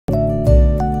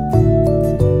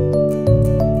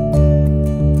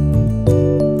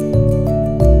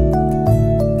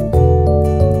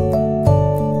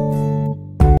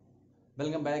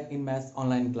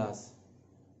online class.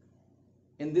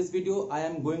 In this video, I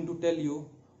am going to tell you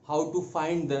how to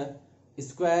find the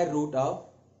square root of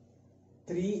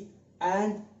 3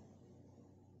 and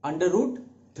under root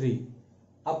 3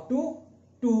 up to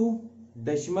 2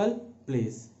 decimal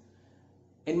place.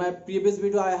 In my previous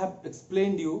video, I have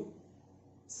explained you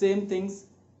same things,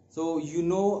 so you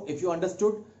know, if you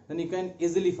understood, then you can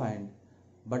easily find.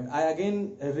 But I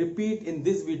again repeat in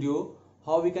this video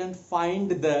how we can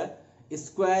find the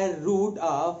square root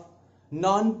of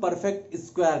non-perfect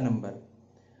square number.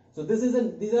 So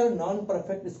these are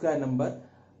non-perfect square number.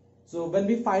 So when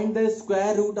we find the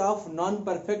square root of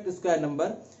non-perfect square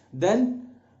number, then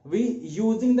we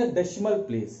using the decimal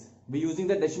place. We using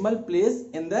the decimal place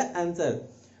in the answer.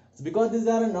 So because these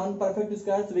are a non-perfect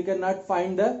square, so we cannot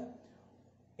find the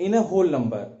in a whole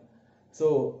number.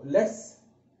 So let's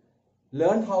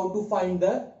learn how to find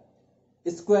the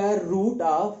square root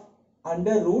of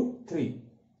under root 3.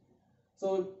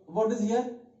 So what is here?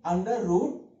 Under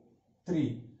root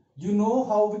 3. You know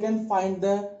how we can find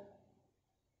the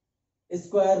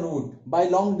square root by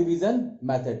long division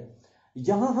method.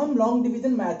 यहाँ हम long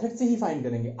division method से ही find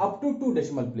करेंगे up to 2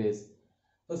 decimal place.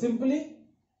 So simply,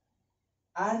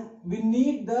 and we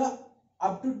need the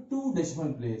up to 2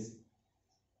 decimal place.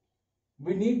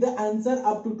 We need the answer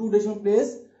up to 2 decimal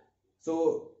place.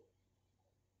 So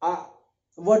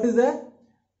what is the,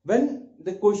 when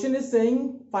the question is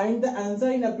saying find the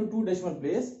answer in up to 2 decimal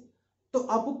place, तो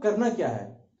आपको करना क्या है?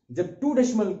 जब 2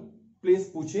 decimal place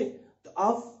पूछे तो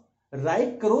आप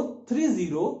right करो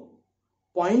 30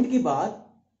 पॉइंट के बाद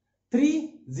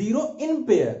 30 in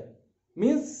pair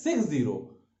means 60.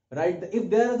 Right? If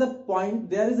there is a point,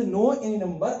 there is no any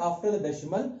number after the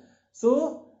decimal,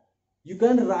 so you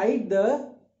can write the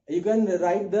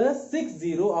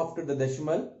 60 after the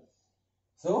decimal.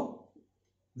 So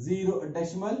 0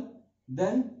 decimal,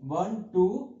 then 1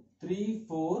 2 3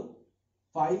 4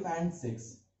 5 and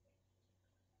 6,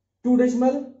 2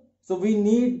 decimal. So we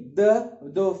need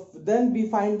then we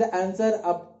find the answer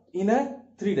up in a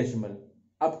 3 decimal,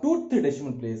 up to 3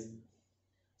 decimal place.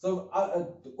 So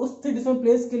उस 3 decimal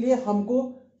place के लिए हमको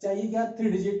चाहिए क्या?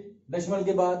 3 digit decimal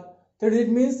के बाद 3 digit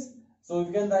means, so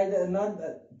we can write not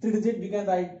 3 digit, we can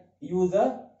write use a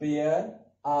pair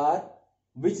or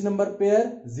which number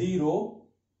pair? 0.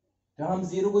 जहाँ हम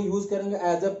 0 को यूज करेंगे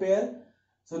as a pair.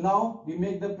 So now we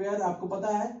make the pair. आपको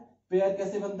पता है pair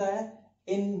कैसे बनता है?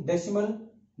 In decimal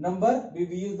number we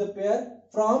use the pair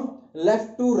from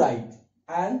left to right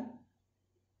and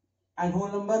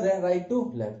whole number right to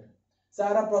left.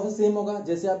 सारा प्रोसेस सेम होगा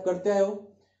जैसे आप करते आए हो.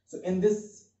 So in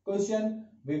this question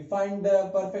we find the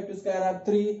perfect square of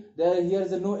 3. Here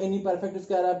is no any perfect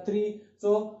square of 3,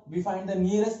 so we find the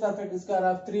nearest perfect square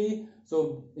of 3.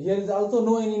 So here is also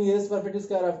no any nearest perfect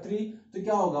square of 3. तो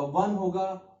क्या होगा? 1 होगा.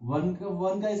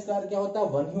 1 का square क्या होता है?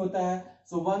 1 ही होता है.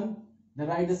 So 1, then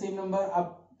write the same number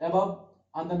up above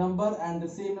on the number and the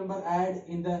same number add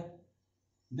in the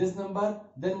this number,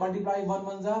 then multiply 1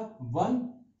 1 जा 1,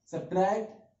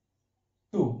 subtract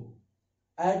 2,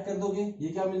 add कर दोगे, ये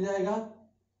क्या मिल जाएगा?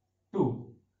 2.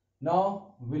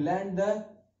 Now we land the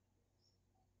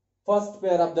first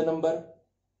pair of the number.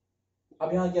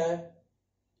 अब यहां क्या है?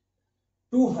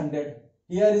 200.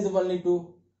 Here is only 2.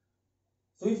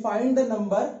 So we find the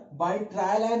number by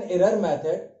trial and error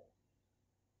method.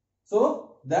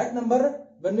 So that number,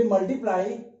 when we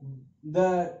multiply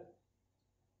the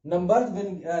numbers,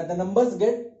 when the numbers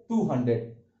get 200.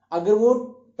 अगर वो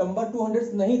number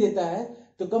 200 नहीं देता है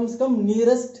तो कम से कम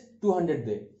नियरेस्ट 200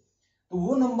 दे, तो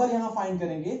वो नंबर यहां फाइंड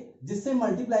करेंगे जिससे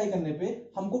मल्टीप्लाई करने पे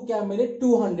हमको क्या मिले?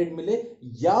 200 मिले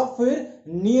या फिर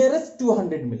नियरेस्ट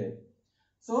 200 मिले.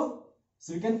 So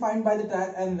we can find by the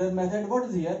trial and error method. What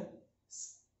is here?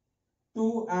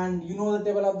 2, and you know the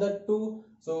table of the 2.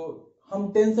 So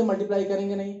हम 10 से मल्टीप्लाई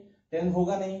करेंगे नहीं, 10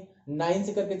 होगा नहीं. 9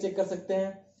 से करके चेक कर सकते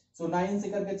हैं. So 9 से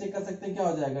करके चेक कर सकते हैं, क्या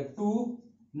हो जाएगा? 2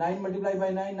 9 multiply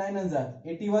by 9, 9 answer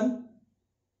 81,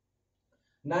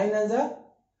 9 answer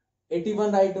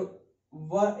 81, right.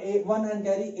 1 and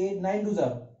carry 8, 9 2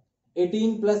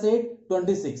 18 plus 8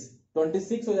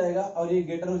 26 हो जाएगा और ये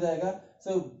greater हो जाएगा.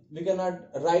 So we cannot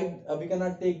write, we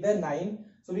cannot take the 9,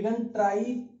 so we can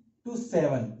try to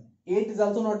 7. 8 is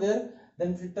also not there,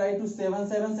 then we try to 7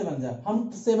 जा, हम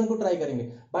 7 को ट्राई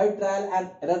करेंगे by trial and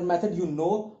error method. You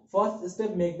know, first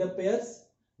step make the pairs,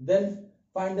 then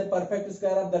find the perfect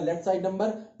square of the left side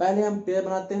number. पहले हम pair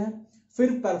बनाते हैं,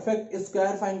 फिर perfect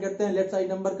square find करते हैं लेफ्ट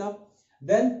साइड नंबर का.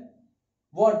 Then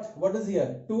what is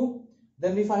here? 2.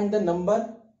 Then we find the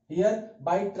number here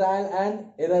by trial and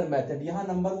error method. यहाँ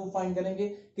number वो फाइंड करेंगे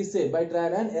किससे? by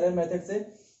trial and error method से.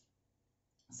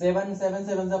 7 7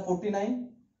 7 49,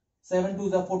 7 2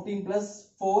 14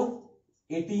 plus 4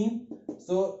 18.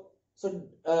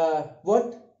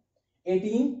 What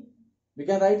 18 we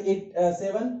can write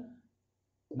 7.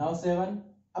 Now 7.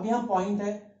 अब यहाँ point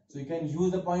है, so you can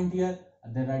use the point here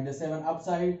and then write the 7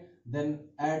 upside, then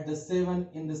add the 7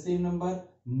 in the same number.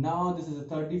 Now this is a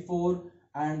 34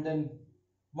 and then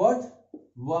what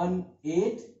 1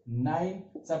 8 9.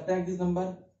 Subtract this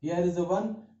number. Here is a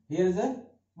 1, here is a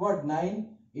what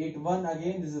 9 8 1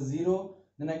 again. This is 0.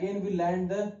 Then again we land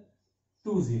the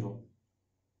 2 0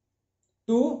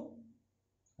 2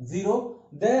 0.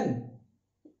 Then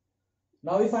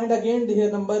now we find again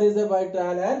here number is a by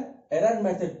trial and error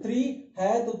method. 3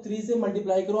 है तो 3 से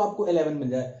multiply करो आपको 11 मिल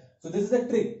जाए. So this is a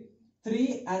trick.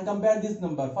 3 and compare this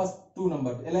number, first two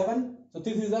number 11. So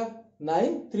 3 is a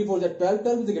 9, 3 4 is 12,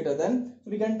 12 is greater than.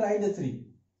 So we can try the 3.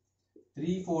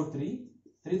 3 4 3,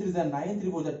 3 3 is a 9,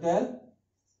 3 4 is a 12,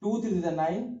 2 3 is a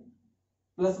 9,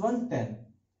 plus 1 10.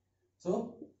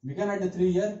 So we can write the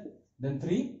 3 here, then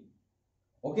 3.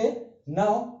 Okay.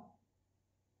 Now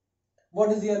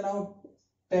what is here now?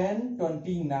 10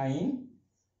 29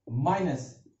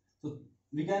 minus. So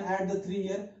we can add the 3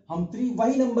 here. हम 3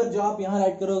 वही number जो आप यहां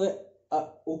add करोगे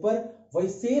ऊपर वही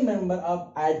same number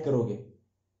आप add करोगे.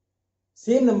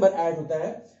 सेम नंबर ऐड होता है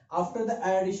after the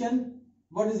addition.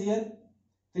 What is here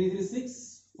 3 3 6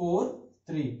 4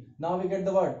 3. Now we get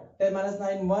the word 10 minus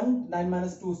 9 1, 9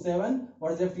 minus 2 7.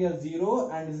 What is left here 0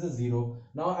 and this is 0.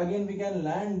 Now again we can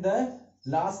land the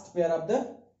last pair of the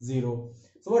 0.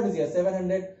 So what is here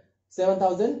 700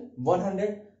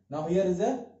 7100. Now here is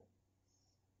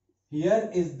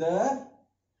the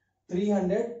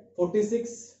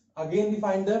 346. Again we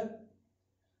find the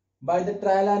by the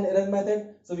trial and error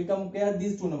method. So we compare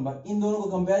these two number. इन दोनों को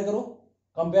compare करो.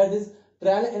 Compare this.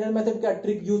 Trial error method का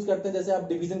trick use करते हैं, जैसे आप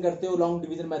division करते हो लॉन्ग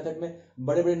डिवीजन मेथड में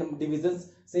बड़े बड़े divisions.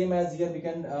 Same as here we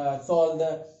can solve the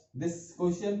this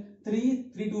question.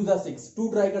 3 2 जा 6. 2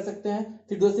 ट्राई कर सकते हैं.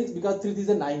 3 2 6 बिकॉज 3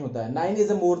 3 9 होता है. 9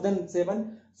 इज अ मोर देन 7.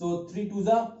 सो 3 2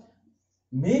 जा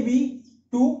मे बी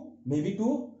 2.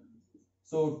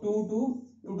 So 2 2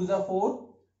 2 2 जा 4,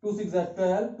 2 6 जा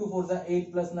 12, 2 4 जा 8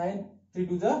 plus 9,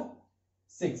 3 2 जा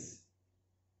 6.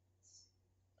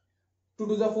 2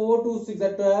 2 जा 4, 2 6 जा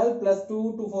 12 plus 2,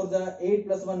 2 4 जा 8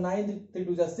 plus 1 9, 3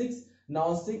 2 जा 6. Now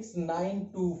 6 9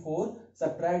 2 4.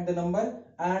 Subtract the number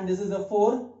and this is a 4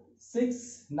 6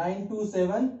 9 2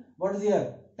 7. What is here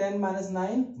 10 minus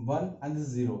 9 1 and this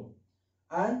is 0.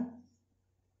 And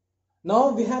now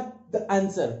we have the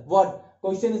answer. What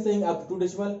question is saying up to 2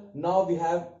 decimal. Now we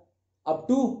have up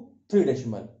to 3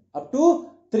 decimal. Up to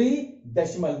 3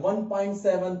 decimal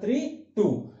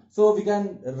 1.732. So we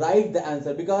can write the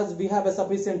answer because we have a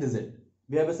sufficient digit.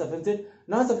 We have a sufficient.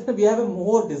 Now we have a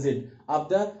more digit of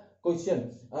the question.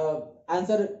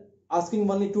 Answer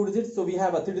asking only 2 digits. So we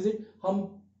have a 3 digit. हम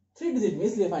 3 digit में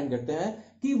इसलिए find करते हैं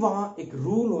कि वहां एक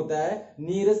rule होता है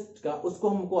नियरेस्ट का, उसको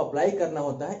हमको अप्लाई करना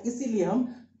होता है. इसीलिए हम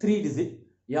 3 digit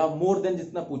या मोर देन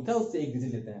जितना पूछता है उससे एक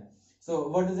डिजिट लेते हैं. So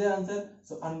what is the answer?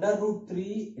 So under root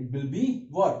 3 it will be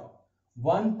what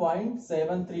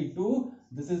 1.732.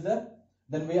 This is the.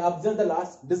 Then we observe the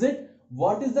last digit.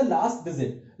 What is the last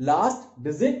digit? Last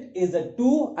digit is a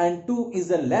 2 and 2 is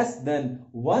a less than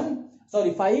 1.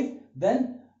 Sorry 5. Then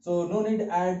so no need to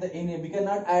add the we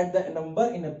cannot add the number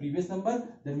in a previous number.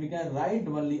 Then we can write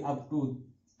only up to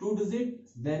 2 digit.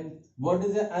 Then what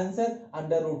is the answer?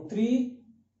 Under root 3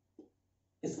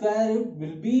 square root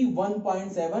will be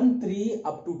 1.73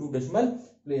 up to 2 decimal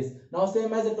place. Now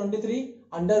same as the 23.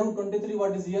 Under root 23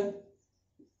 what is here?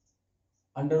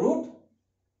 Under root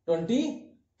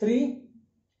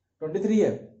 23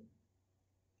 है.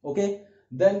 Okay.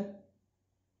 Then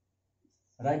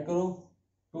write करो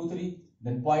 2 3.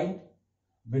 Then point.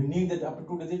 We need that up to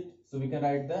 2 digit. So we can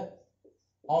write the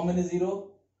how many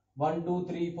 0? 1 2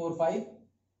 3 4 5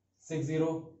 6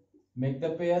 0. Make the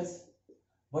pairs.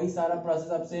 वही सारा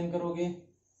process आप same करोगे.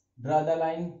 Draw the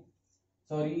line.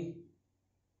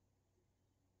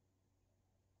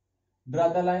 Draw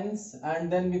the lines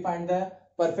and then we find the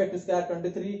perfect square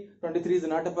 23. 23 is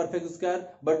not a perfect square,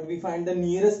 but we find the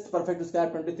nearest perfect square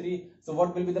 23. So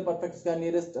what will be the perfect square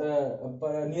nearest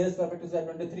perfect square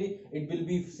 23? It will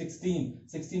be 16.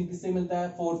 16 किससे मिलता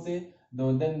है? 4 से.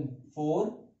 Then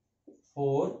 4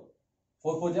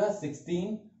 4 जा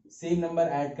 16. Same number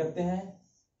add करते हैं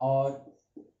और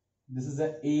this is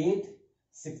a 8.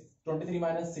 23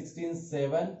 minus 16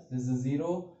 7. This is a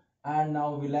 0. And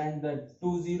now we land the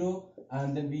 2 0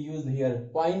 and then we use here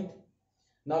point.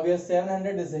 Now we have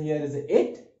 700. This here is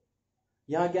 8.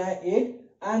 यहाँ क्या है 8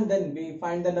 and then we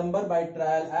find the number by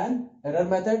trial and error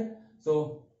method. So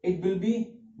it will be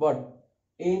what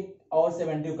 8 और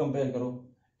 70 compare करो.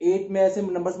 8 में ऐसे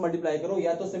numbers multiply करो,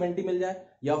 या तो 70 मिल जाए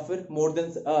या फिर more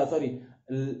than sorry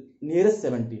nearest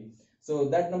 70. So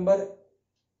that number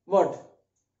what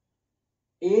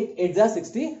 8 8 जा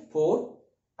 64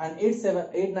 and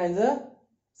 8 9 जा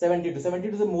 72.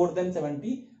 72 is more than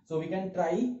 70, so we can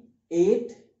try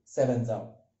 8 7 जा.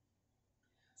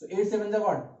 So 8 7 जा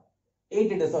what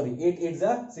 8 8 sorry 8 8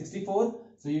 जा 64.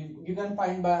 So you can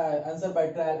find by answer by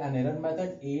trial and error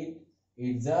method. 8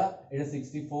 8 ja it is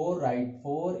 64, right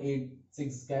 4 8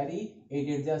 6 carry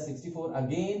 8 8 ja 64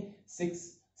 again 6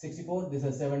 64, this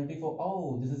is 74.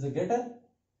 Oh, this is a greater,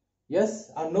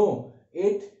 yes or no?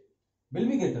 8 will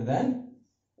be greater than,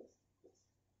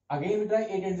 again we try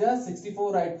 8 8 ja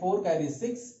 64, right 4 carry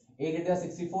 6 8 8 ja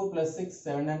 64 plus 6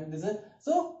 700. This is,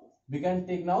 so we can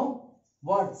take now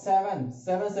what 7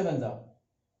 7 7 ja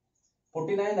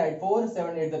 49, right 4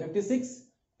 7 8 the 56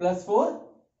 plus 4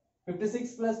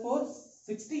 56 plus 4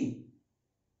 60.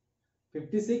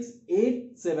 56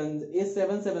 8 7 8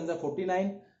 7 7 the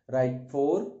 49, right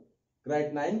 4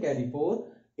 right 9 carry 4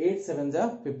 8 7 the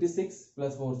 56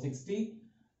 plus 4 60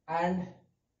 and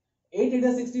 8 8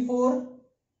 the 64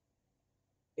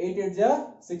 8 8 the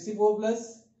 64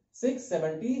 plus 6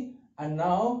 70. And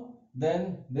now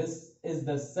then this is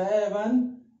the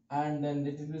 7 and then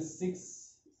it will be 6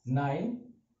 9,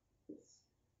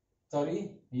 sorry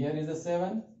here is a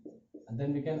 7 and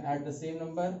then we can add the same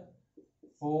number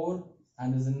 4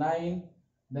 and this is 9,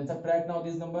 then subtract now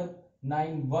this number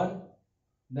 9 1,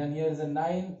 then here is a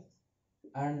 9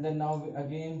 and then now we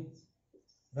again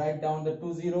write down the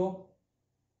 2 0.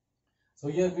 So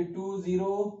here we 2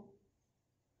 0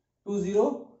 2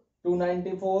 0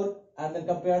 294 and then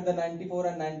compare the 94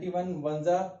 and 91. 1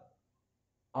 za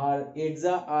or 8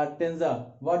 za or 10 za,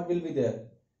 what will be there?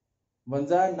 1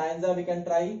 za 9 za we can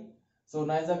try. So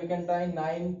 9 za we can try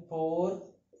 9 4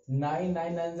 9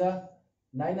 9 9 za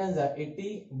 9 9 za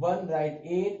 81, right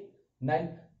 8 9.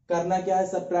 करना क्या है,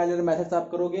 सब trial error method से आप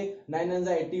करोगे. 9 9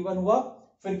 जा 81 हुआ,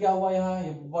 फिर क्या हुआ यहाँ,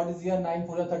 what is here 9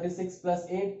 4 36 plus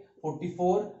 8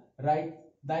 44, right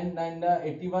 9 9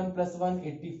 81 plus 1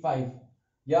 85.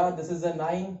 या this is a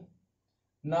 9.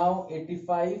 Now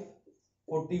 85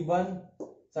 41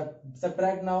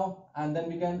 subtract now and then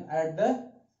we can add the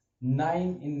 9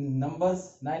 in numbers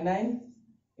 9 9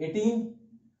 18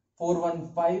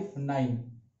 4159.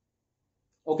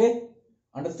 Okay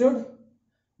understood.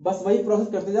 बस वही प्रोसेस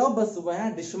करते जाओ. बस वह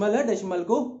डेसिमल है, डेसिमल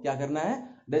को क्या करना है,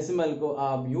 डेसिमल को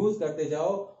आप यूज करते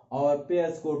जाओ और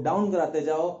पेयर्स को डाउन कराते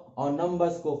जाओ और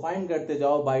नंबर्स को फाइंड करते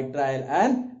जाओ by trial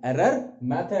and error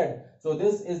method. So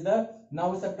this is the,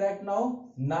 now subtract now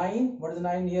 9, what is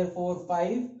 9 here 4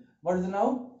 5, what is now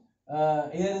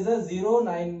here is a 0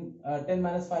 9 10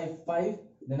 minus 5 5,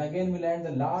 then again we'll add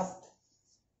the last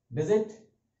digit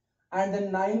and then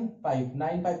 9 5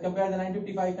 9 5, compare the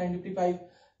 955 955.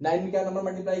 9 में क्या number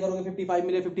multiply करोगे 55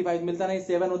 मिले, 55 मिलता नहीं,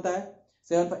 7 होता है,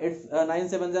 7 9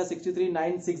 7 जा 63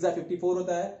 9 6 जा 54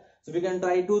 होता है. so we can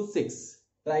try to 6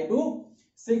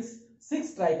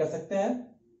 6 try कर सकते हैं.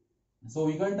 so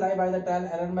we can try by the trial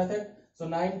error method. so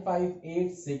 9 5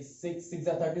 8 6 6 6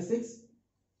 जा 36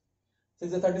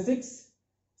 6 is 36,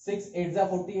 6 8 is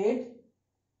 48,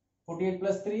 48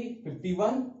 plus 3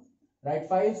 51, right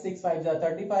 5 6 5 is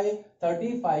 35,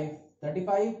 35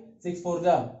 35, 6 4 is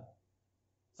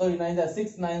sorry 9 is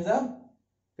 6 9 is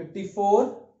 54,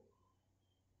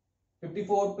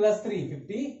 54 plus 3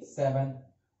 57.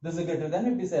 This is greater than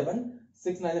 57.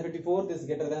 6 9 is 54, this is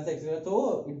greater than 6,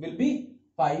 so it will be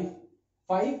 5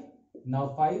 5. Now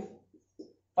 5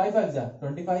 5 5 is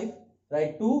 25,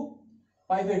 right 2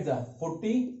 5 8 जा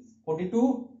 40 42,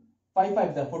 5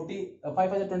 5 जा 40 5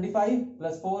 5 जा 25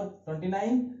 plus 4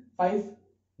 29, 5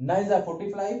 9 जा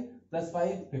 45 plus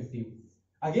 5 50.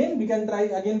 again we can try,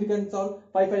 again we can solve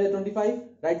 5 5 जा 25,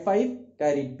 right 5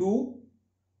 carry 2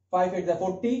 5 8 जा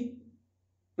 40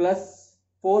 plus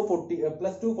 4 40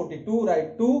 plus 2 42, right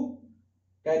 2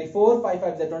 carry 4 5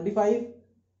 5 जा 25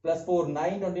 plus 4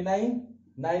 9 29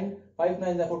 9 5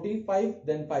 9 जा 45,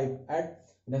 then 5 add,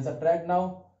 then subtract now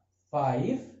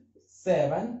 5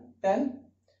 7 10.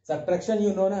 subtraction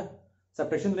you know ना,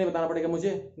 subtraction तो नहीं बताना पड़ेगा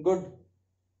मुझे, good.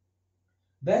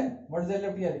 then what is there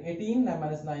left here, 18 9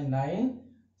 minus 9 9,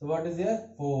 so what is here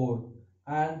 4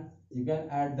 and you can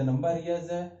add the number here is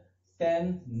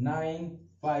 10 9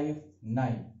 5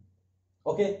 9.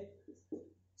 okay,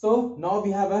 so now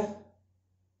we have a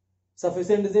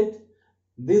sufficient digit.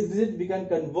 This digit we can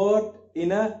convert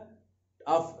in a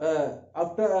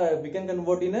we can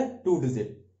convert in a 2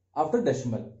 digit after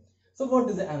decimal. so what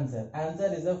is the answer? Answer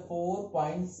is a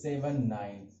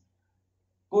 4.79.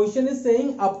 question is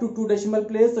saying up to 2 decimal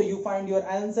place, so you find your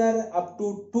answer up to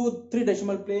 3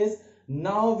 decimal place.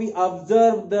 Now we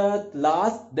observe the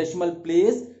last decimal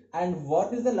place. And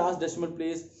what is the last decimal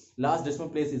place? Last decimal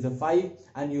place is a 5,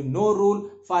 and you know rule,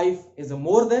 5 is a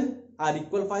more than or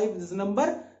equal 5 this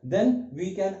number, then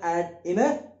we can add in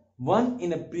a 1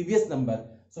 in a previous number.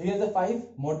 So here is the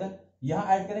 5 more than, यहाँ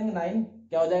add करेंगे 9,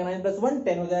 क्या हो जाएगा 9 + 1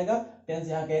 10 हो जाएगा, 10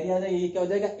 से यहाँ carry आ जाएगा, ये क्या हो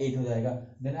जाएगा 8 हो जाएगा.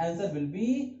 Then answer will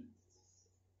be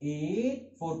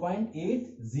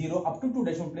 4.80 up to 2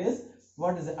 decimal place.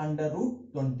 What is the under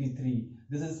root 23?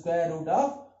 This is square root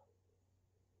of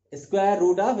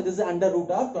this is under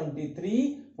root of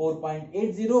 23,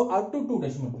 4.80 up to 2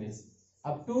 decimal place,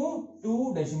 up to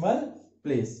 2 decimal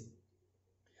place.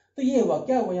 तो ये हुआ,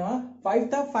 क्या हुआ यहाँ 5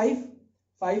 था,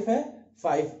 5 है,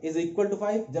 5 is equal to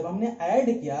 5. जब हमने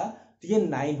ऐड किया तो ये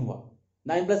 9 हुआ,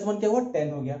 9 + 1 क्या हुआ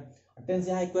 10 हो गया, 10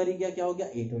 से यहाँ क्वेरी किया क्या हो गया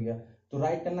 8 हो गया. तो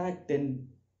राइट करना है 10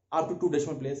 up to 2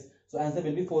 decimal place. So answer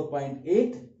will be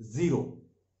 4.80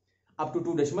 up to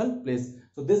 2 decimal place.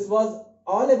 So this was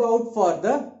all about for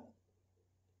the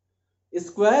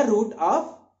square root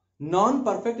of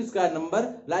non-perfect square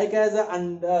number, like as a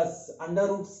under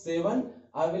root 7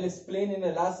 I will explain in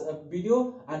the last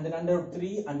video, and then under root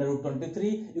 3, under root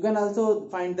 23. You can also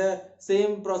find the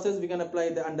same process. We can apply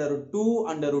the under root 2,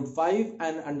 under root 5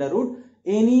 and under root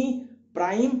any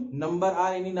prime number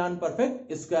or any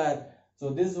non-perfect square. So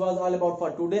this was all about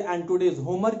for today, and today's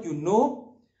homework you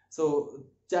know. So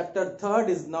chapter 3rd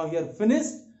is now here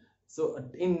finished. So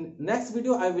in next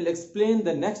video I will explain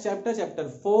the next chapter, chapter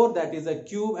 4, that is a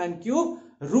cube and cube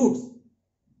roots.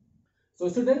 So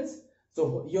students,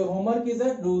 so your homework is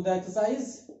that do the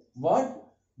exercise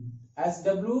what?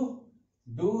 SW,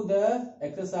 do the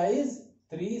exercise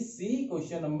 3C,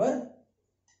 question number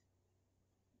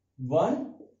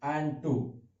 1 and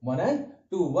 2. 1 and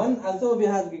 2. 1 also we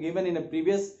have given in a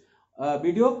previous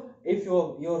video. If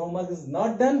your homework is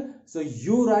not done, so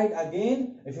you write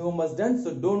again. If your homework is done,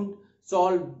 so don't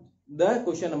solve the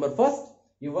question number first.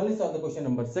 You only solve the question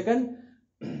number second.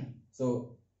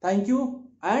 So thank you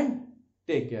and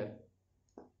take care.